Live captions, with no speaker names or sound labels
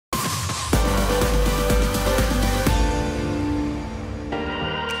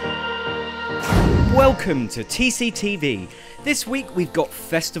Welcome to TCTV. This week we've got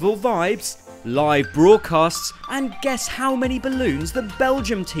festival vibes, live broadcasts, and guess how many balloons the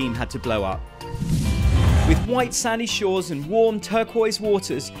Belgium team had to blow up. With white sandy shores and warm turquoise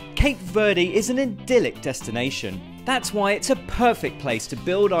waters, Cape Verde is an idyllic destination. That's why it's a perfect place to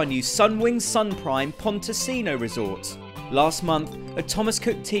build our new Sunwing Sunprime Pontesino resort. Last month, a Thomas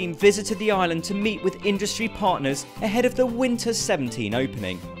Cook team visited the island to meet with industry partners ahead of the Winter 17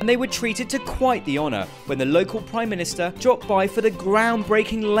 opening, and they were treated to quite the honour when the local Prime Minister dropped by for the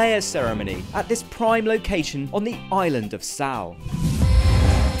groundbreaking layer ceremony at this prime location on the island of Sal.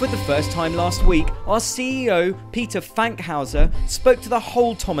 For the first time last week, our CEO, Peter Fankhauser, spoke to the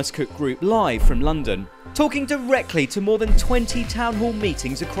whole Thomas Cook group live from London, talking directly to more than 20 town hall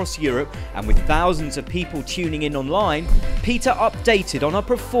meetings across Europe, and with thousands of people tuning in online, Peter updated on our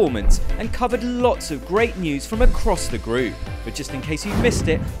performance and covered lots of great news from across the group. But just in case you missed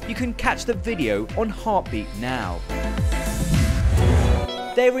it, you can catch the video on Heartbeat now.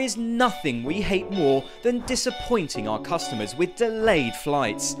 There is nothing we hate more than disappointing our customers with delayed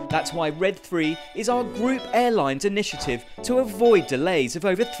flights. That's why Red 3 is our group airlines initiative to avoid delays of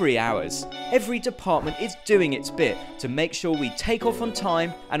over 3 hours. Every department is doing its bit to make sure we take off on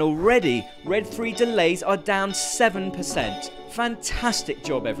time, and already Red 3 delays are down 7%. Fantastic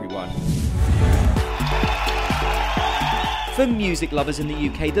job, everyone. For music lovers in the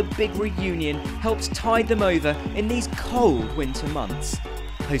UK, the big reunion helps tide them over in these cold winter months.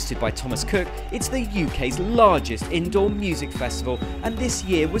 Hosted by Thomas Cook, it's the UK's largest indoor music festival, and this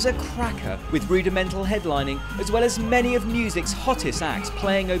year was a cracker, with Rudimental headlining as well as many of music's hottest acts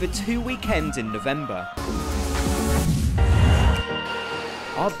playing over 2 weekends in November.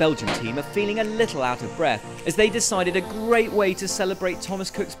 Our Belgium team are feeling a little out of breath as they decided a great way to celebrate Thomas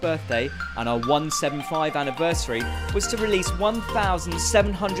Cook's birthday and our 175 anniversary was to release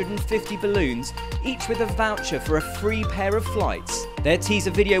 1,750 balloons, each with a voucher for a free pair of flights. Their teaser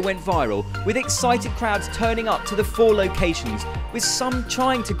video went viral, with excited crowds turning up to the 4 locations, with some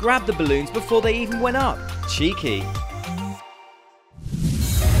trying to grab the balloons before they even went up. Cheeky.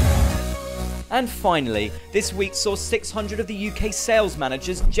 And finally, this week saw 600 of the UK sales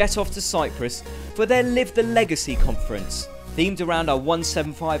managers jet off to Cyprus for their Live the Legacy conference. Themed around our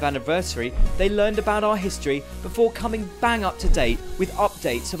 175 anniversary, they learned about our history before coming bang up to date with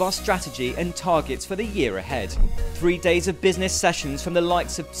updates of our strategy and targets for the year ahead. 3 days of business sessions from the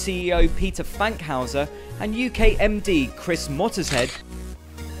likes of CEO Peter Fankhauser and UK MD Chris Mottershead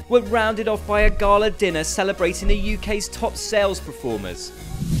were rounded off by a gala dinner celebrating the UK's top sales performers.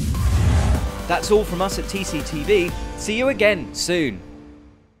 That's all from us at TCTV. See you again soon.